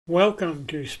Welcome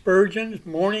to Spurgeon's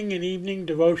Morning and Evening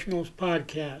Devotionals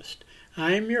Podcast.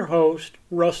 I am your host,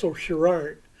 Russell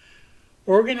Sherrard.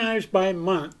 Organized by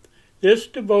month, this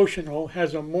devotional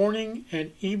has a morning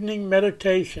and evening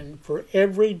meditation for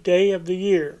every day of the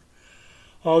year.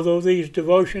 Although these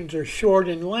devotions are short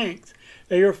in length,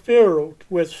 they are filled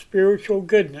with spiritual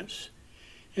goodness.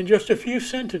 In just a few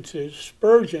sentences,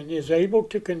 Spurgeon is able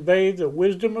to convey the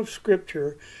wisdom of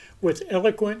Scripture with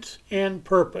eloquence and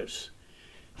purpose.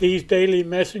 These daily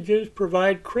messages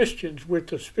provide Christians with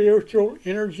the spiritual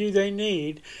energy they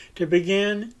need to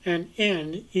begin and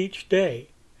end each day.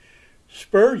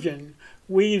 Spurgeon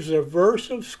weaves a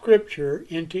verse of Scripture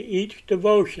into each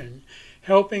devotion,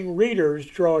 helping readers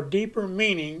draw deeper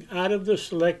meaning out of the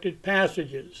selected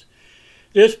passages.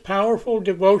 This powerful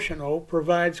devotional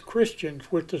provides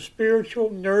Christians with the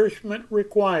spiritual nourishment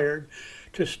required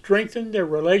to strengthen their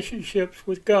relationships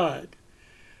with God.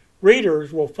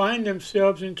 Readers will find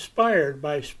themselves inspired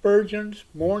by Spurgeon's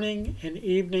morning and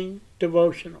evening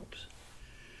devotionals.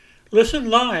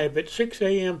 Listen live at 6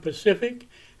 a.m. Pacific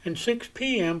and 6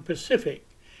 p.m. Pacific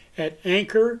at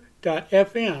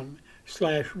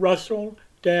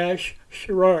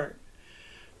anchor.fm/Russell-Sherrard.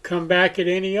 Come back at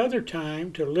any other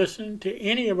time to listen to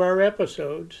any of our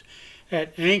episodes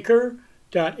at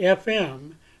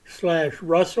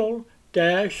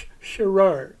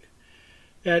anchor.fm/Russell-Sherrard.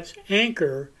 That's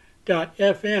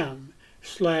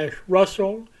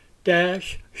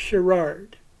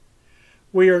anchor.fm/Russell-Sherrard.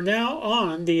 We are now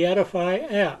on the Edify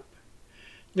app.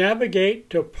 Navigate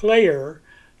to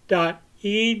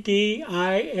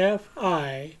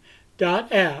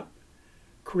player.edifi.app,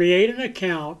 create an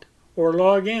account, or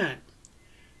log in.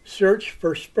 Search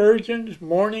for Spurgeon's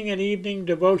Morning and Evening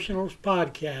Devotionals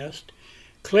Podcast,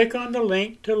 click on the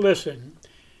link to listen,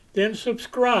 then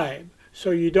subscribe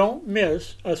so you don't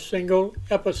miss a single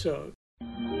episode.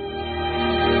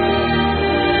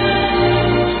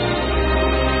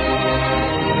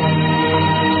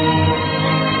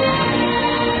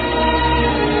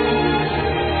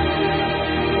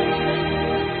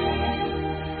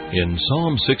 In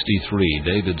Psalm 63,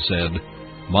 David said,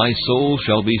 "My soul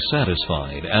shall be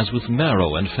satisfied as with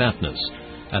marrow and fatness,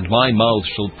 and my mouth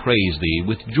shall praise thee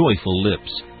with joyful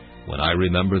lips, when I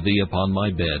remember thee upon my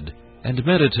bed, and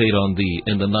meditate on thee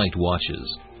in the night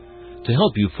watches." To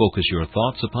help you focus your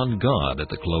thoughts upon God at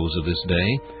the close of this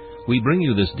day, we bring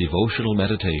you this devotional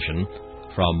meditation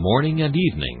from Morning and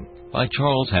Evening by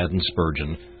Charles Haddon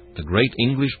Spurgeon, the great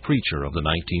English preacher of the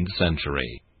 19th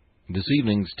century. This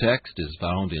evening's text is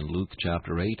found in Luke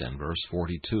chapter 8 and verse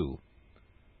 42.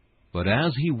 But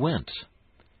as he went,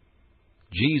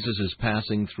 Jesus is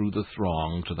passing through the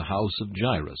throng to the house of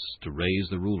Jairus to raise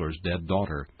the ruler's dead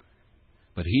daughter.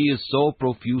 But he is so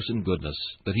profuse in goodness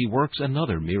that he works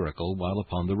another miracle while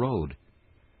upon the road.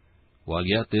 While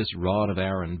yet this rod of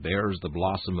Aaron bears the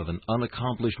blossom of an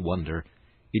unaccomplished wonder,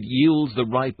 it yields the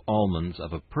ripe almonds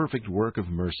of a perfect work of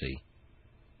mercy.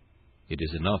 It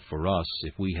is enough for us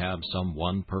if we have some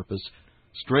one purpose,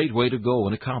 straightway to go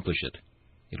and accomplish it.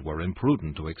 It were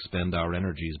imprudent to expend our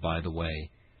energies by the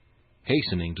way.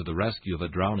 Hastening to the rescue of a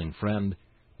drowning friend,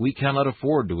 we cannot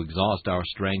afford to exhaust our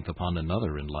strength upon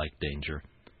another in like danger.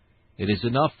 It is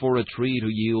enough for a tree to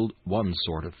yield one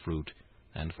sort of fruit,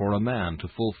 and for a man to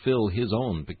fulfill his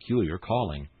own peculiar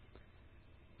calling.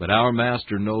 But our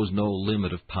Master knows no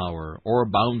limit of power or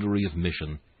boundary of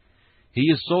mission. He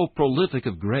is so prolific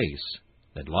of grace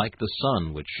that, like the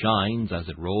sun which shines as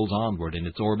it rolls onward in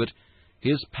its orbit,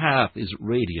 his path is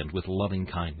radiant with loving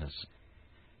kindness.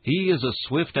 He is a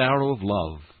swift arrow of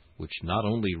love, which not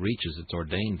only reaches its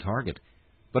ordained target,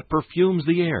 but perfumes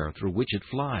the air through which it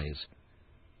flies.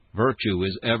 Virtue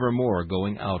is evermore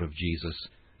going out of Jesus,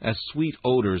 as sweet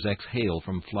odors exhale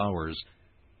from flowers,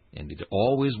 and it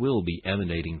always will be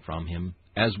emanating from him,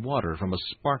 as water from a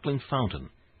sparkling fountain.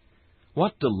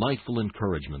 What delightful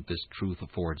encouragement this truth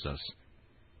affords us!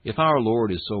 If our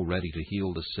Lord is so ready to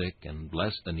heal the sick and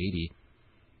bless the needy,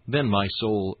 then, my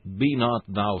soul, be not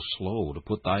thou slow to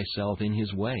put thyself in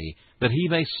his way, that he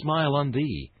may smile on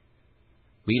thee.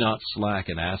 Be not slack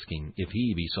in asking, if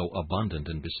he be so abundant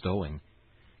in bestowing.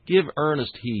 Give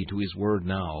earnest heed to his word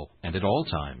now, and at all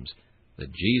times,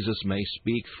 that Jesus may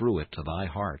speak through it to thy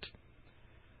heart.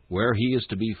 Where he is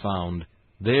to be found,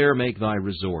 there make thy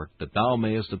resort, that thou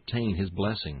mayest obtain his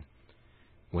blessing.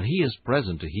 When he is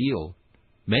present to heal,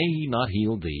 may he not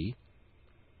heal thee?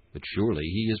 But surely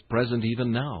he is present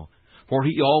even now, for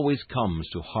he always comes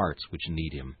to hearts which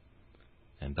need him.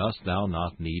 And dost thou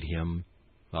not need him?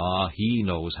 Ah, he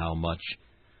knows how much.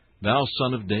 Thou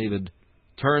Son of David,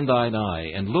 turn thine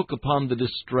eye, and look upon the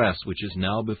distress which is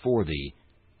now before thee,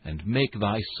 and make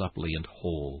thy suppliant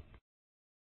whole.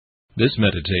 This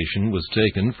meditation was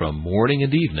taken from Morning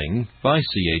and Evening by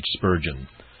C.H. Spurgeon.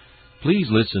 Please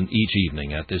listen each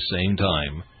evening at this same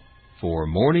time for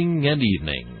Morning and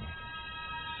Evening.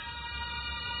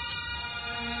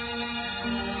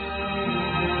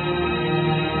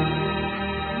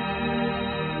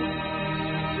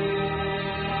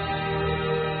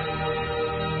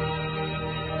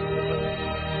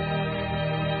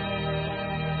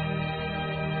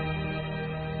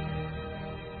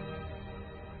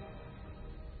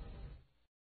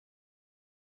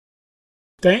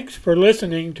 Thanks for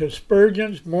listening to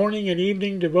Spurgeon's Morning and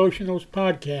Evening Devotionals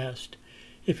podcast.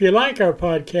 If you like our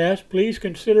podcast, please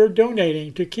consider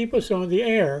donating to keep us on the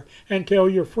air and tell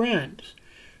your friends.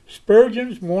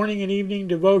 Spurgeon's Morning and Evening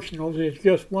Devotionals is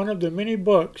just one of the many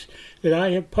books that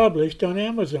I have published on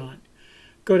Amazon.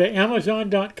 Go to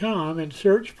Amazon.com and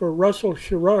search for Russell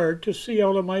Sherrard to see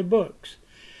all of my books.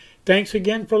 Thanks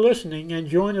again for listening, and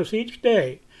join us each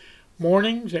day,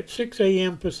 mornings at 6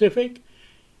 a.m. Pacific,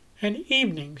 and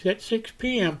evenings at 6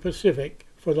 p.m. Pacific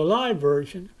for the live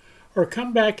version, or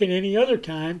come back at any other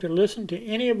time to listen to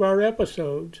any of our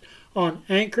episodes on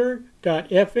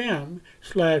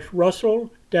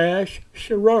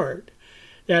anchor.fm/Russell-Sherrard.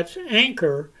 That's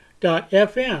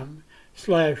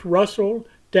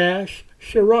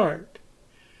anchor.fm/Russell-Sherrard.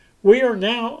 We are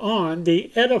now on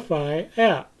the Edify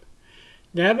app.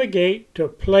 Navigate to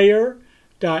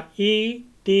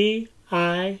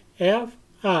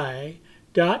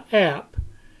player.edifi.app.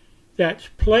 That's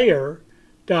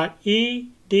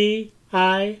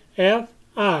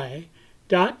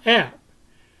player.edifi.app.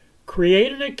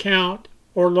 Create an account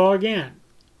or log in.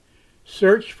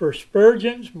 Search for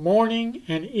Spurgeon's Morning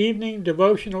and Evening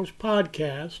Devotionals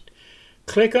podcast.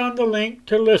 Click on the link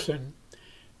to listen,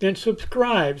 then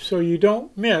subscribe so you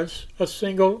don't miss a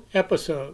single episode.